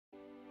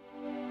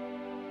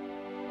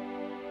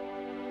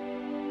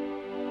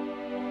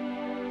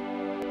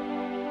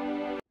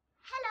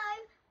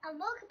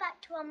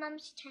our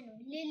mum's channel,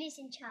 Lily's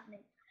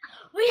Enchantment.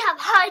 We have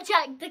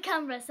hijacked the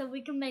camera so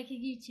we can make a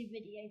YouTube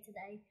video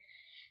today.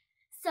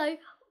 So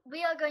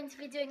we are going to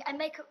be doing a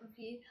makeup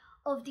review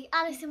of the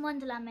Alice in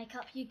Wonderland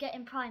makeup you get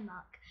in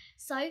Primark.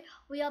 So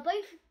we are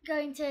both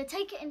going to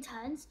take it in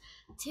turns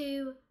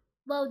to,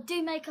 well,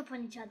 do makeup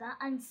on each other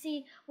and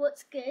see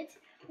what's good.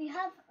 We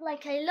have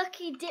like a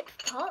lucky dip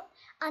pot,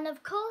 and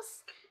of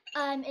course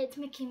it's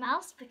Mickey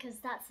Mouse because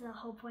that's the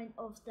whole point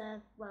of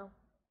the, well,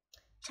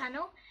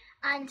 channel.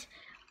 And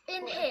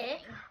in here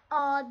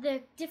are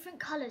the different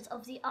colours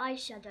of the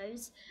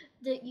eyeshadows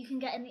that you can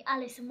get in the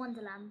Alice in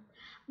Wonderland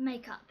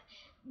makeup.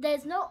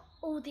 There's not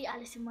all the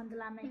Alice in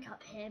Wonderland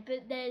makeup here,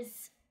 but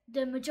there's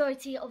the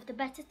majority of the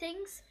better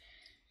things.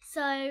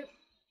 So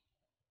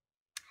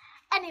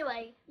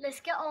anyway,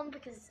 let's get on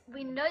because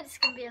we know this is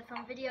going to be a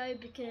fun video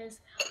because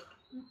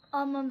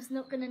our mum's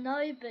not going to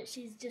know, but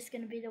she's just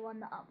going to be the one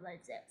that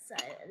uploads it. So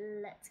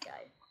let's go.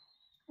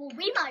 Well,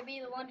 we might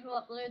be the one who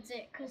uploads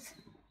it because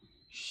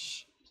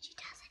shh, she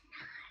doesn't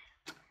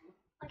know.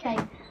 Okay,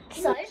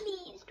 So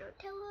please don't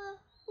tell her.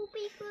 We'll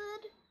be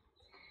good.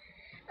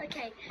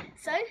 Okay,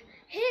 so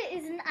here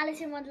is an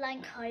Alice in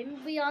Wonderland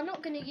comb. We are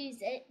not going to use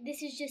it.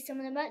 This is just some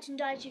of the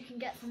merchandise you can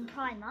get from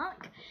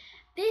Primark.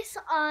 This,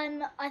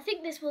 I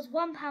think this was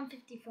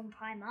 £1.50 from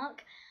Primark.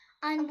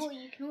 And what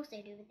you can also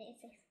do with it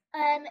is this.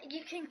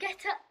 You can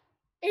get it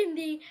in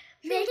the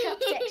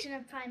makeup section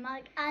of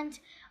Primark. And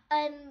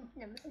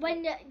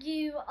when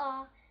you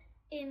are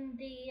in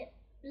the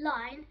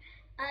line,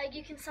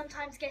 you can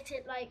sometimes get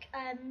it like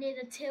near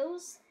the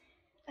tills.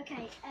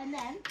 Okay, and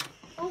then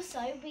also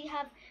we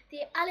have the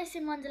Alice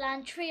in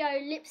Wonderland Trio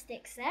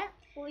lipstick set.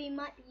 We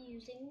might be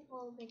using,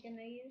 or we're going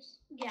to use.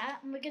 Yeah,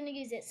 and we're going to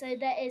use it. So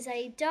there is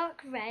a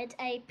dark red,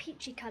 a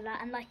peachy colour,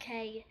 and like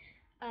a,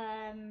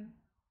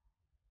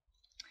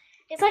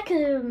 it's like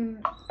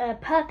a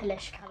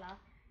purplish colour.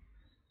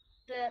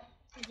 But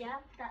yeah,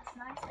 that's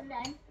nice. And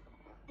then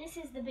this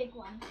is the big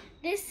one.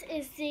 This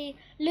is the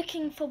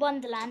Looking for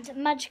Wonderland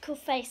Magical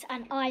Face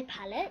and Eye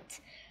Palette.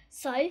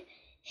 So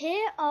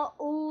here are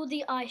all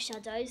the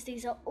eyeshadows.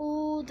 These are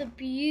all the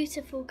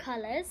beautiful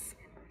colours.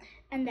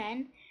 And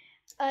then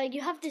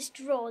you have this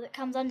drawer that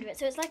comes under it.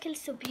 So it's like a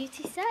little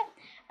beauty set.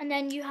 And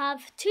then you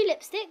have two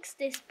lipsticks,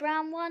 this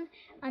brown one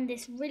and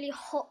this really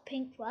hot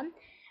pink one.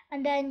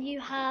 And then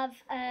you have,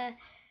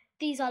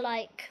 these are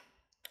like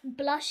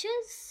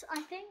blushes,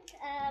 I think.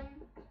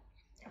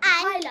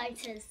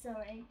 Highlighters,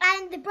 sorry.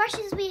 And the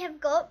brushes we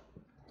have got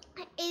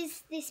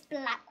is this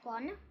black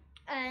one.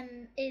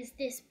 Is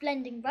this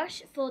blending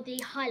brush for the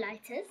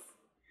highlighters.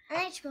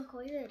 And it smells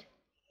quite good.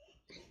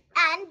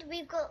 And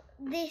we've got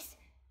this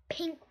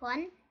pink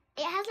one.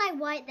 It has like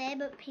white there,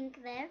 but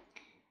pink there.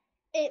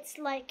 It's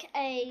like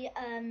a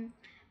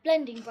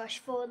blending brush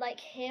for like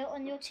here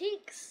on your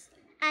cheeks.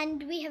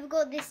 And we have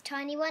got this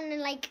tiny one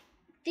and like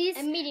these.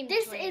 A medium.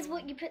 This is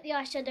what you put the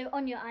eyeshadow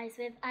on your eyes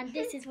with, and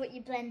this is what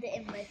you blend it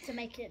in with to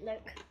make it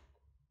look,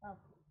 well,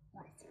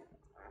 nice.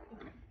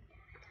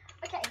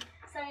 Okay,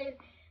 so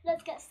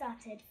let's get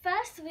started.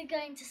 First, we're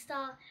going to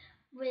start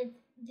with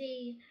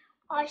the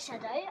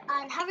eyeshadow,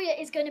 and Harriet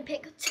is going to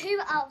pick two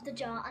out of the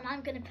jar, and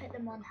I'm going to put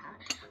them on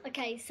her.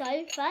 Okay,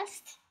 so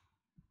first,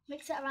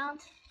 mix it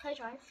around. Close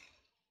your eyes.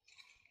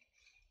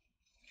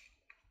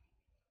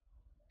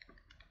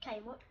 Okay,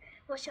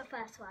 what's your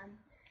first one?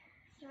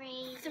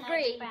 Three.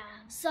 Brown.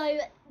 So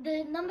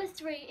the number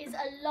 3 is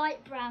a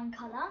light brown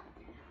colour.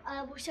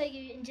 We'll show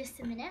you in just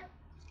a minute.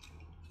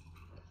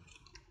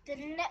 The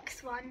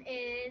next one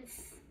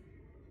is,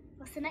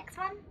 what's the next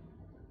one?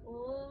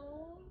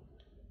 Oh,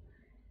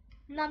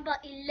 number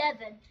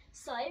 11.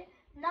 So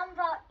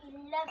number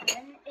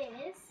 11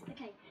 is,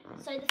 okay,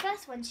 so the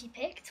first one she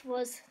picked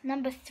was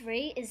number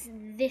 3 is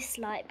this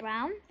light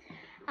brown,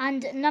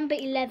 and number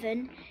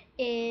 11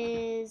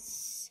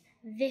 is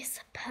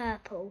this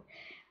purple.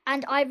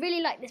 And I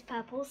really like this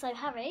purple, so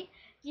Harry,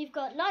 you've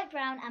got light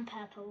brown and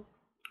purple.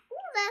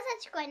 Ooh, that's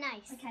actually quite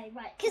nice. Okay,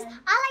 right. Because I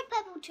like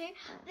purple too,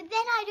 but then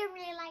I don't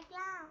really like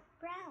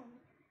brown.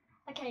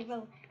 Okay,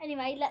 well,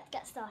 anyway, let's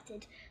get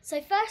started.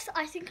 So first,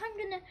 I think I'm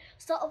going to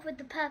start off with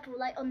the purple,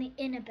 like on the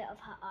inner bit of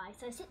her eye.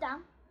 So sit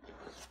down.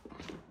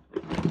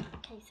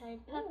 Okay, so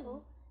the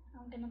purple,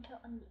 I'm going to put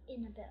on the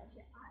inner bit of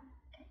your eye.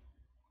 Okay.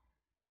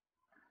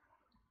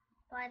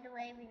 By the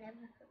way, we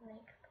never put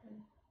makeup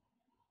on.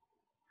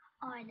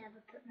 I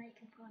never put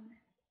makeup on.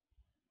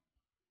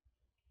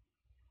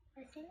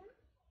 I think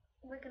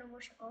we're going to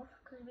wash it off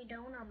because we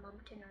don't want our mum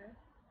to know.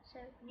 So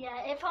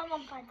yeah, if our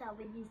mum finds out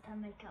we used her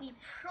makeup, we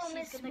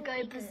promise she's going to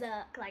go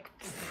berserk, like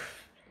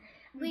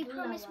we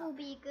promise we'll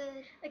be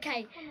good.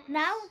 Okay,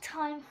 now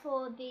time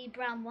for the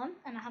brown one,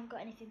 and I haven't got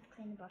anything to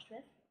clean the brush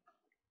with.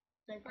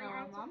 So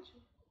brown one.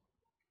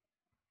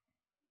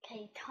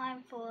 Okay,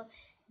 time for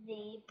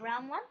the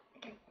brown one.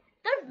 Okay,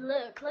 don't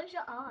look, close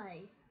your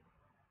eye.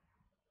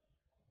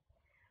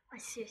 I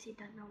seriously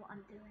don't know what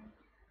I'm doing.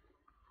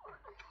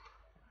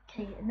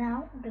 Okay,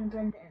 now I'm going to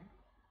blend it in.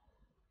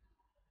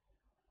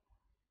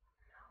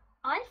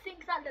 I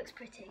think that looks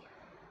pretty.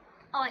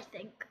 I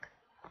think.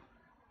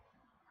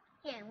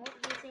 Yeah, what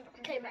do you think?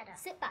 Okay, right,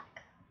 sit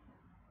back.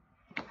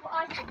 What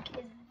I think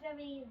is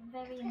very,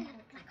 very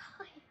important.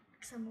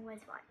 Because I'm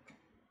always right.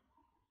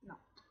 Not.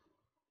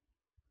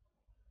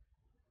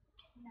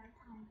 Okay, now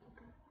time to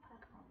put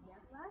purple on the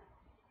other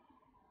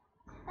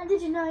eye. And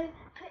did you know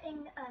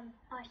putting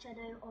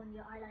eyeshadow on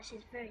your eyelash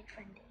is very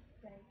trendy?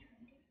 Very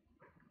trendy.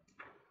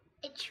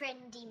 A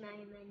trendy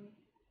moment.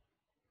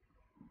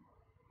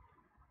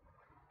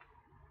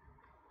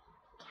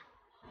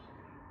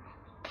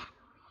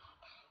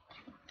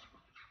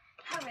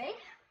 Harry,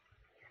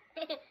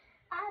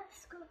 at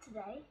school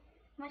today,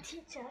 my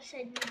teacher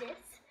showed me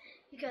this.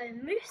 You go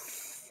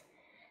moose,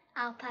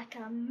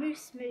 alpaca,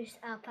 moose, moose,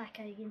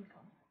 alpaca,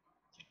 unicorn.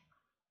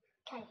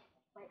 Okay,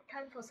 wait,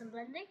 time for some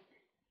blending.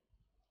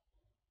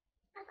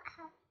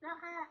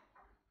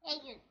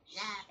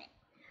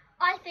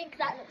 I think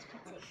that looks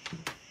pretty.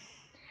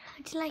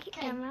 Do you like it,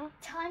 Emma?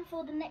 Time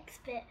for the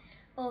next bit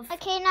of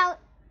Okay, now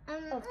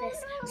of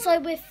this. So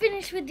we're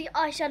finished with the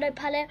eyeshadow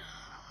palette.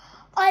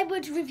 I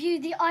would review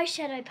the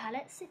eyeshadow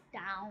palette. Sit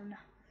down.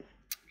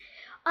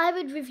 I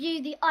would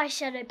review the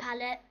eyeshadow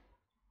palette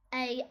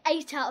a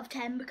 8 out of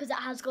 10 because it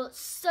has got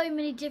so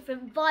many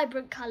different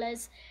vibrant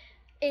colours.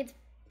 It's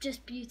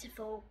just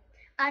beautiful.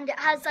 And it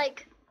has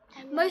like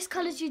most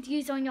colours you'd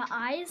use on your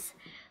eyes.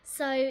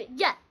 So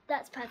yeah,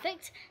 that's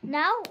perfect.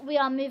 Now we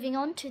are moving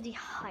on to the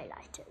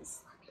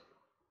highlighters.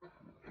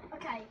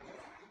 Okay.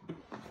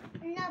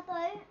 No,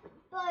 Bo.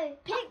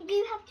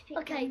 You have to pick.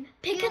 Okay, one.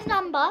 pick You a have to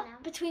number pick one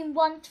now. between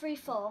 1, 3,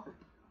 4.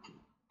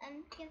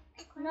 Pick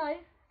one. No,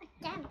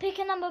 Damn. pick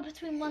a number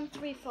between 1,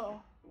 3,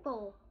 4.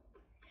 4.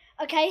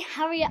 Okay,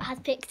 Harriet has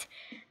picked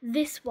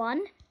this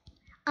one,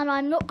 and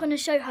I'm not going to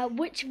show her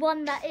which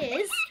one that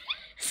is,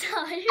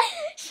 so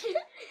she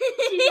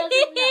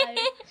doesn't know.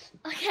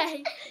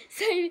 Okay,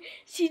 so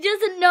she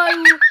doesn't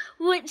know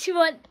which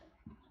one.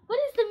 What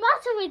is the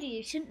matter with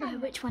you? Shouldn't know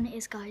which one it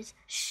is, guys.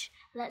 Shh,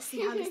 let's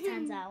see how this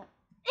turns out.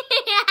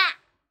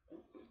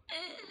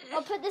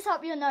 I'll put this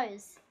up your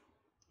nose.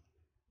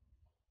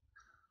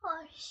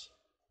 Gosh.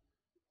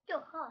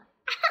 You're hot.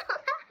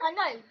 I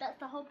know, that's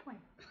the whole point.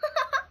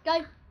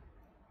 Go.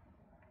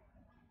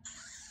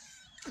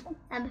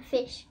 I'm a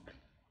fish.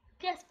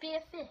 Yes, be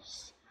a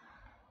fish.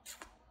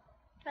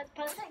 That's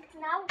perfect.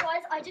 Now,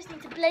 guys, I just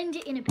need to blend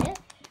it in a bit.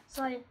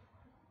 So,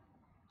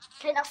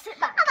 okay, now sit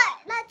back.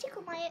 That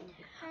tickle my.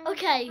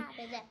 Okay.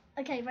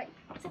 Okay, right.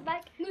 Sit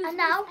back. And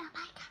now,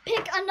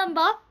 pick a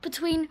number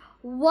between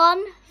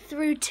 1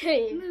 through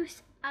 2.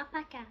 Moose,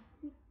 alpaca.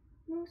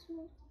 Moose,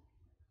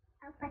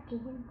 alpaca,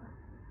 unicorn.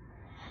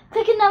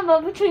 Pick a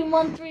number between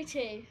 1 through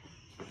 2.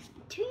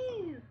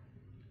 2.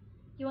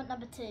 You want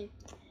number 2.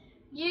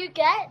 You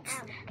get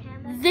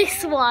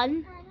this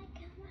one.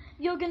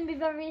 You're going to be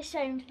very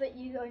ashamed, but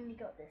you only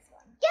got this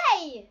one.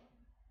 Yay!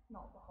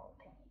 Not the whole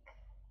pink.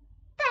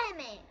 Damn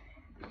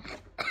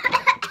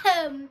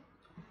it.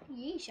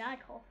 Yeesh, I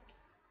coughed.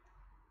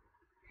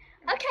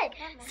 Okay,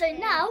 so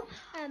now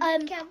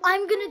I'm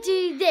going to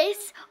do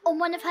this on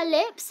one of her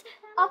lips.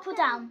 Up or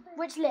down?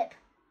 Which lip?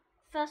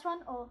 First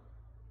one or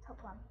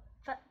top one?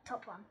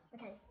 Top one.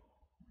 Okay.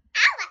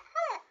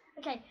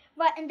 Okay,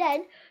 right, and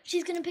then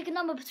she's going to pick a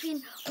number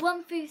between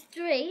 1 through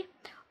 3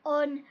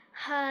 on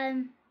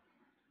her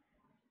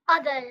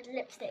other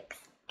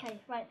lipsticks. Okay,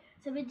 right,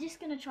 so we're just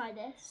going to try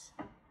this,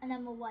 and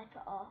then we'll wipe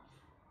it off.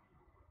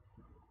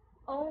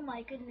 Oh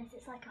my goodness,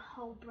 it's like a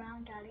whole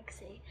brown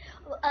galaxy.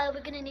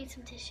 We're going to need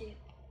some tissue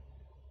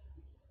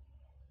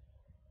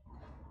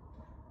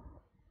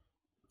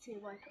to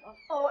wipe it off.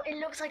 Oh, it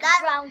looks like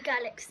a brown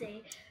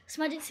galaxy.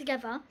 Smudge it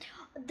together.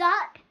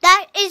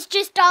 That is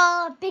just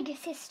our bigger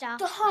sister.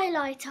 The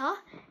highlighter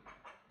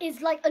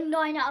is like a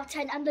 9 out of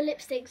 10, and the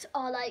lipsticks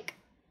are like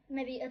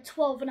maybe a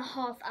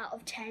 12.5 out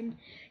of 10.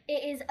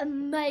 It is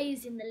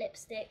amazing, the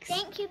lipsticks.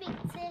 Thank you, big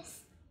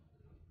sis.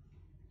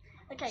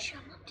 Okay,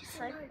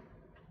 so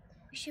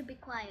we should be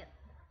quiet.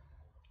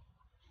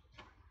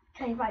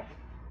 Okay, right.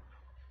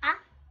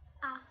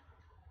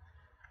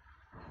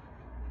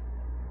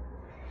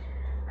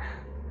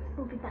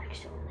 We'll be back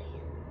shortly.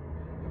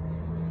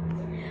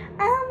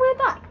 And we're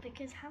back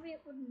because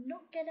Harriet would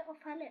not get it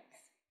off her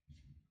lips.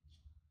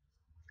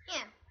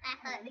 Yeah,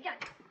 There we go.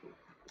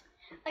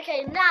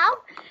 Okay, now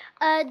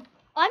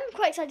I'm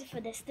quite excited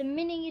for this, the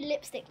mini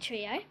lipstick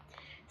trio.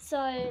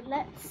 So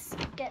let's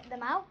get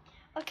them out.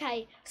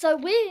 Okay, so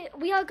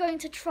we are going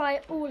to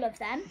try all of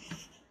them.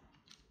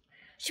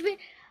 Should we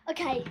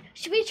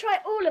try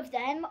all of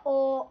them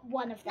or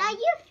one of them? Now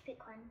you have to pick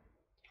one.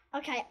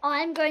 Okay,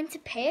 I'm going to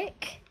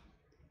pick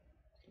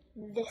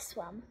this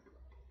one.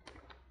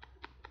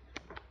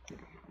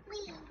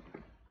 Whee.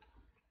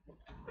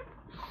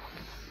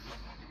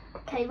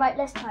 Okay, right,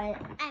 let's try it.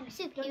 I'm a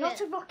superhero. You're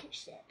not a rocket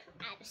ship.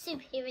 I'm a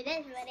superhero,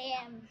 that's what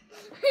I am.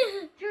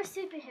 If you're a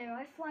superhero,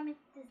 I fly me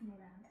to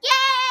Disneyland.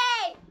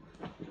 Yay!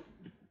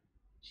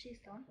 She's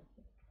gone.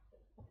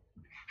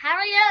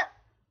 Harriet!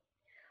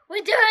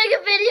 We're doing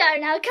a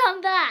video now,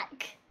 come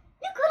back!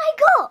 Look what I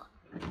got!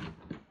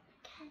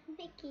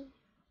 Vicky.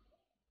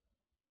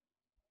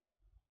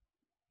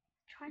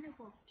 Trying to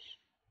watch.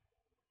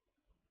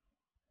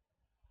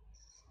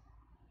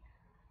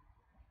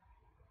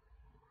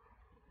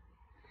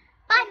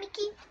 Bye,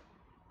 Mickey.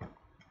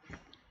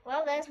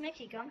 Well, there's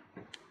Mickey gone.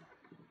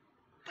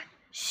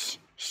 Shh,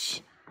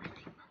 shh. I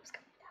think Mum's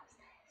coming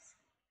downstairs.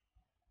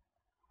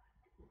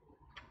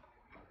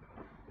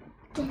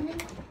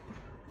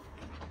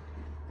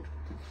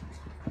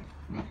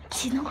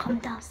 She's not coming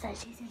downstairs,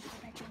 she's in her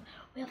bedroom.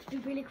 We have to be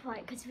really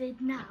quiet because we're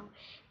now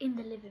in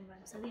the living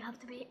room, so we have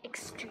to be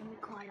extremely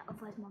quiet,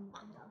 otherwise Mum will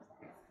come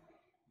downstairs.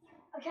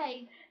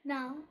 Okay,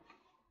 now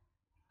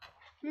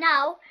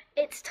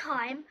it's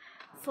time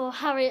for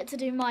Harriet to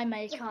do my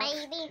makeup.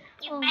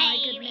 My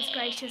goodness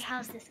gracious,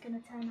 how's this going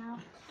to turn out?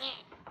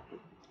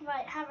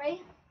 Right,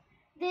 Harry,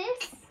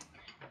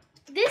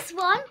 this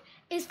one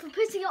is for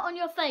putting it on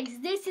your face.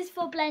 This is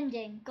for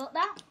blending. Got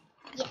that?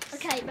 Yes.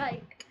 Okay,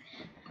 right.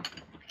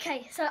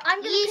 Okay, so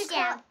I'm going to pick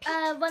up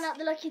one out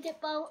the Lucky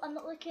Dip bowl. I'm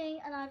not looking,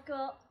 and I've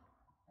got,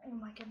 oh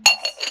my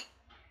goodness,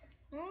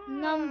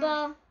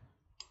 number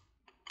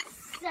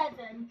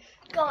 7.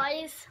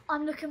 Guys,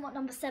 I'm looking what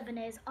number 7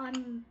 is.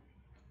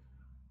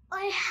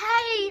 I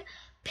hate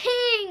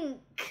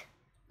pink.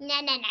 No.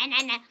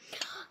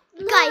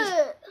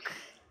 Look.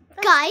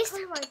 Guys,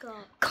 Oh my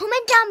god.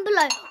 comment down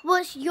below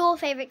what's your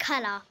favourite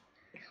colour.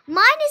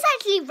 Mine is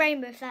actually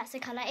rainbow if that's the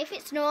colour. If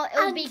it's not,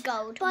 it'll be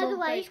gold. By the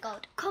way, rose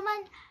gold.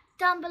 comment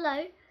down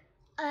below.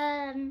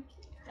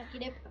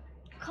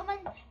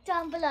 Comment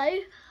down below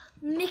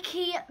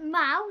Mickey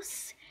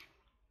Mouse.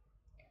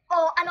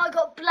 Oh, and I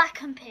got black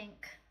and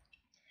pink.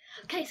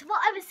 Okay, so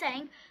what I was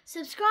saying,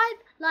 subscribe,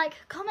 like,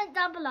 comment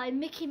down below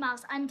Mickey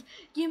Mouse, and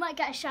you might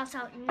get a shout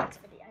out in the next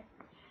video.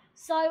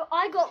 So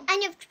and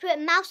you have to put a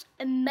mouse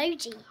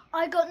emoji.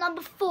 I got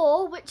number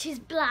 4, which is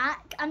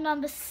black, and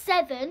number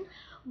 7,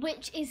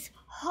 which is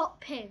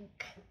hot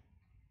pink.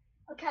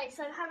 Okay,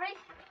 so Harry,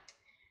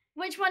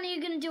 which one are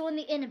you going to do on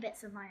the inner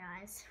bits of my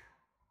eyes?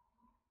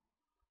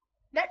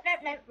 No,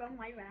 wrong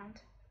way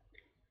round.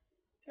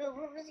 Well,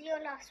 what was your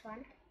last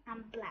one?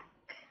 And black.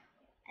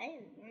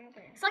 Oh,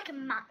 okay. It's like a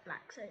matte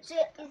black, so it's... So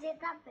is it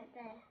that bit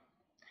there?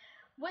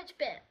 Which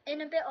bit?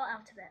 Inner bit or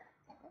outer bit?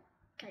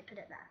 Okay, put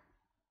it there.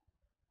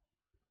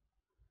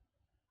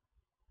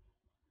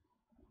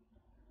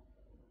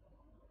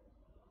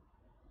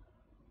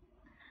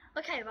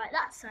 Okay, right,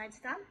 that side's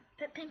done.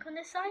 Put pink on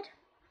this side.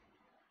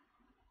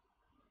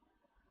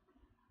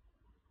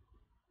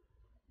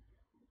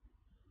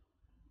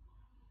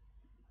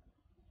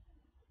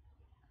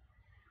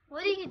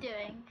 What are you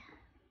doing?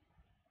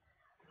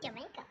 Your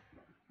makeup.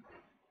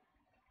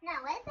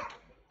 Now, where's that?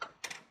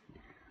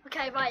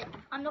 Okay, right,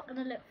 I'm not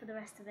going to look for the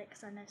rest of it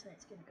because I know so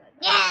it's going to go.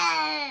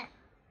 Yeah!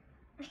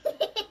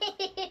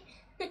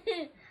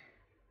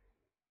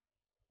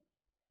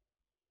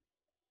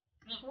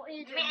 What are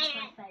you doing to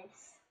my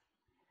face?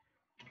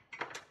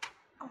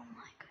 Oh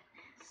my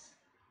goodness.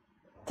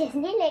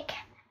 Doesn't it look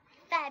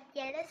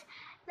fabulous?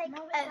 Like,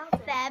 No, it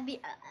doesn't.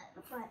 fabulous.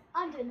 Right,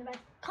 I'm doing the rest.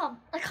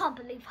 I can't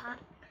believe her.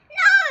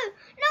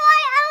 No,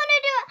 I want to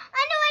do it.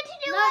 I know what to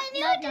do. I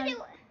know what to do.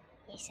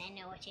 Yes, I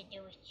know what to do.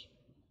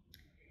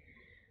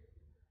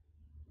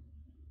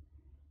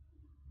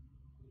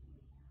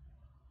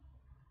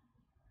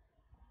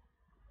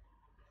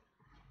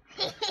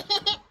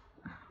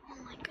 Oh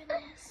my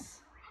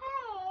goodness.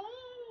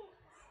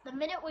 The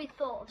minute we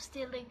thought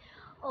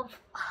of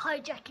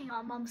hijacking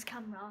our mum's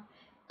camera,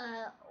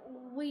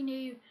 we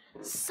knew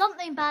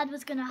something bad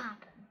was going to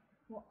happen.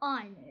 Well,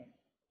 I knew.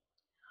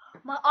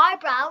 My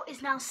eyebrow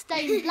is now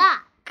stained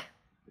black.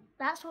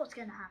 That's what's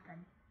going to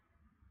happen.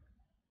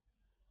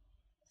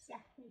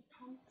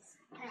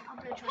 Okay, I'm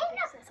going to try to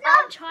fix this. No,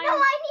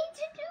 I need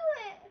to do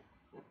it.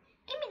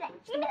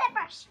 Give me that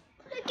brush.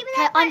 Look, give me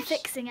that brush. I'm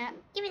fixing it.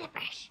 Give me that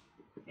brush.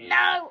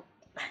 No.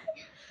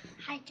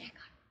 Hijack.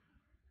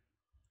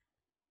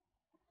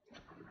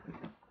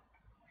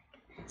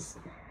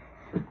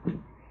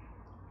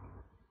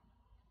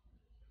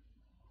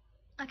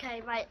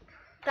 Okay, right.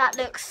 That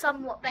looks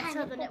somewhat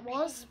better than it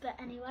was, but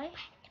anyway.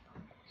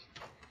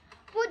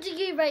 What do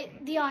you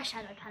rate the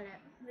eyeshadow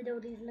palette with all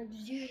these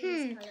luxurious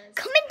colours?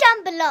 Comment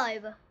down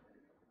below.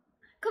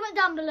 Comment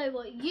down below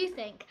what you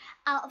think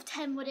out of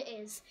 10 what it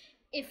is.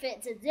 If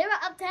it's a 0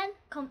 out of 10,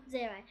 comment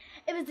 0.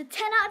 If it's a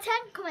 10 out of 10,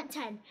 comment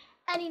 10.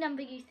 Any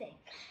number you think.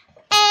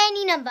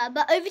 Any number,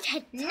 but over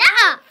 10.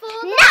 Nah!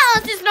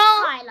 It's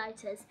not.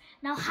 Highlighters.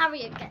 Now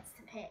Harriet gets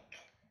to pick.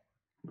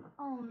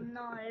 Oh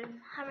no.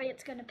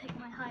 Harriet's going to pick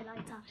my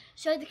highlighter.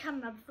 Show the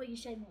camera before you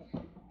show me.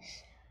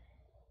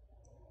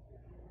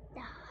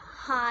 The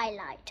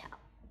highlighter.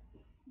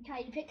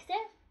 Okay, you picked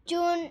it?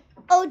 Do I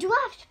have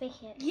to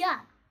pick it? Yeah.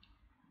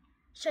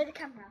 Show the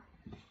camera.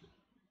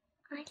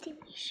 I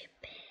think we should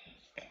pick.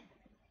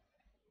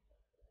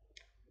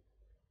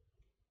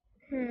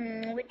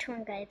 Which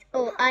one, guys?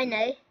 Oh, I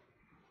know.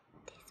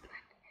 This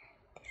one,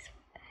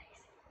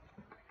 guys.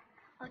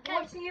 Okay.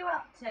 What are you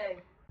up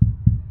to?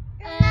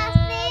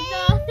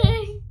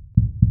 Nothing.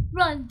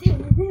 Run.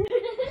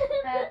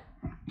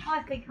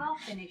 I think I'll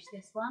finish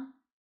this one.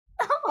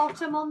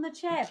 Bottom on the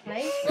chair,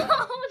 please.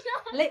 Oh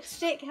no.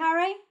 Lipstick,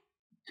 Harry.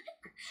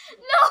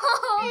 No.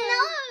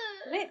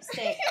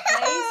 Lipstick,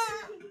 please.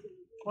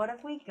 What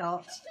have we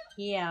got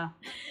here?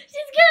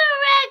 She's gonna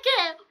wreck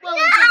it. Well, No!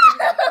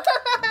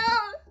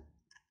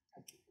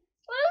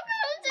 What am I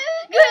gonna do?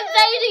 you're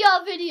invading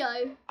our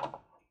video.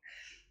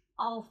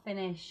 I'll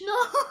finish. No.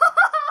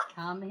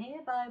 Come here,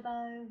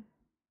 Bobo.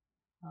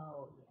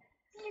 Oh, yeah.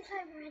 It looks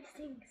like Miranda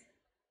sings.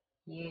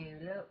 You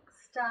look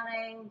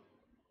stunning.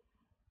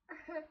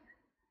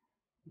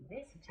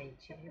 This will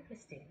teach you for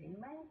stealing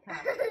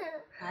makeup.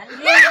 And you,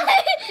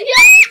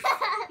 Yes.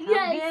 come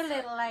Yes. here,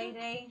 little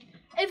lady.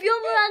 If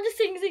you're Miranda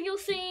sings and you're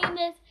singing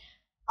this,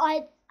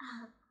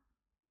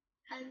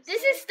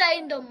 this is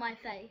stained on my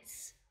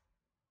face.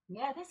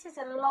 Yeah, this is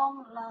a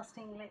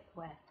long-lasting lip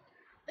wear.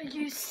 Are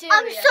you serious?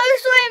 I'm so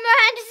sorry,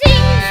 Miranda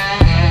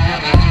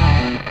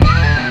sings.